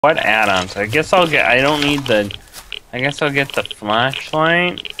What add-ons? I guess I'll get. I don't need the. I guess I'll get the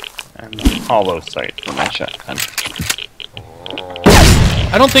flashlight and the hollow sight for my shotgun.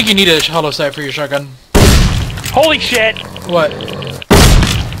 I don't think you need a hollow sight for your shotgun. Holy shit! What?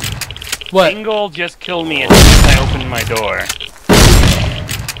 What? Dingle just killed me as soon as I opened my door.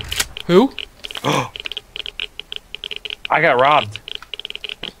 Who? I got robbed.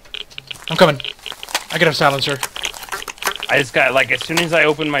 I'm coming. I get a silencer. I just got, like, as soon as I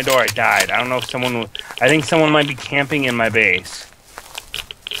opened my door, I died. I don't know if someone... I think someone might be camping in my base.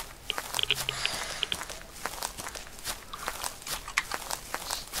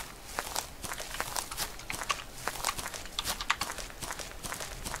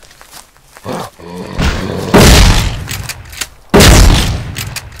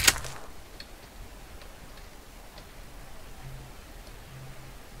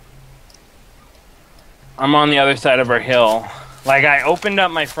 I'm on the other side of our hill. Like, I opened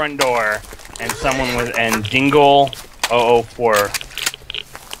up my front door, and someone was... And Dingle 004...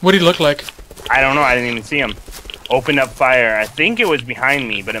 What did he look like? I don't know, I didn't even see him. Opened up fire. I think it was behind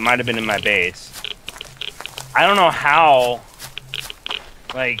me, but it might have been in my base. I don't know how...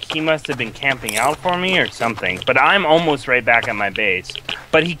 Like, he must have been camping out for me or something. But I'm almost right back at my base.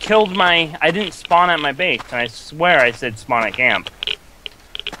 But he killed my... I didn't spawn at my base, and I swear I said spawn at camp.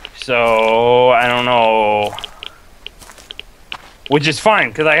 So, I don't know. Which is fine,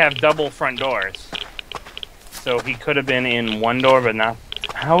 because I have double front doors. So he could have been in one door, but not...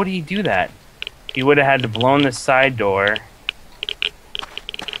 How would he do that? He would have had to blow in the side door.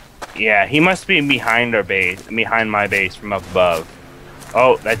 Yeah, he must be behind our base, behind my base from up above.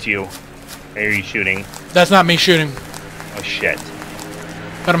 Oh, that's you. Where are you shooting? That's not me shooting. Oh, shit.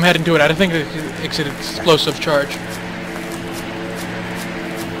 But I'm heading to it. I think it's an explosive charge.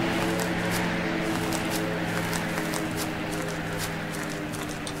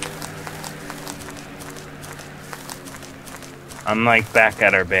 I'm like back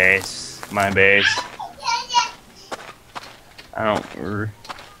at our base. My base. I don't...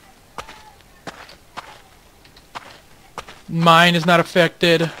 Mine is not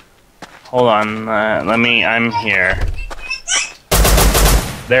affected. Hold on, let me... I'm here.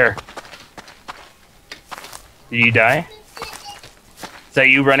 There. Did you die? Is that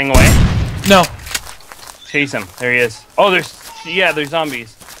you running away? No. Chase him. There he is. Oh, there's... Yeah, there's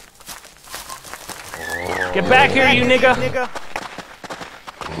zombies. Get back here, you nigga!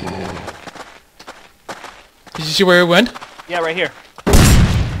 Did you see where it went? Yeah, right here.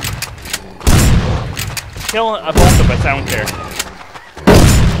 Kill both of us, I don't care.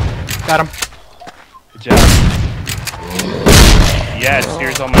 Got him. Good job. Yes,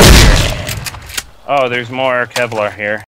 here's all my gear. Oh, there's more Kevlar here.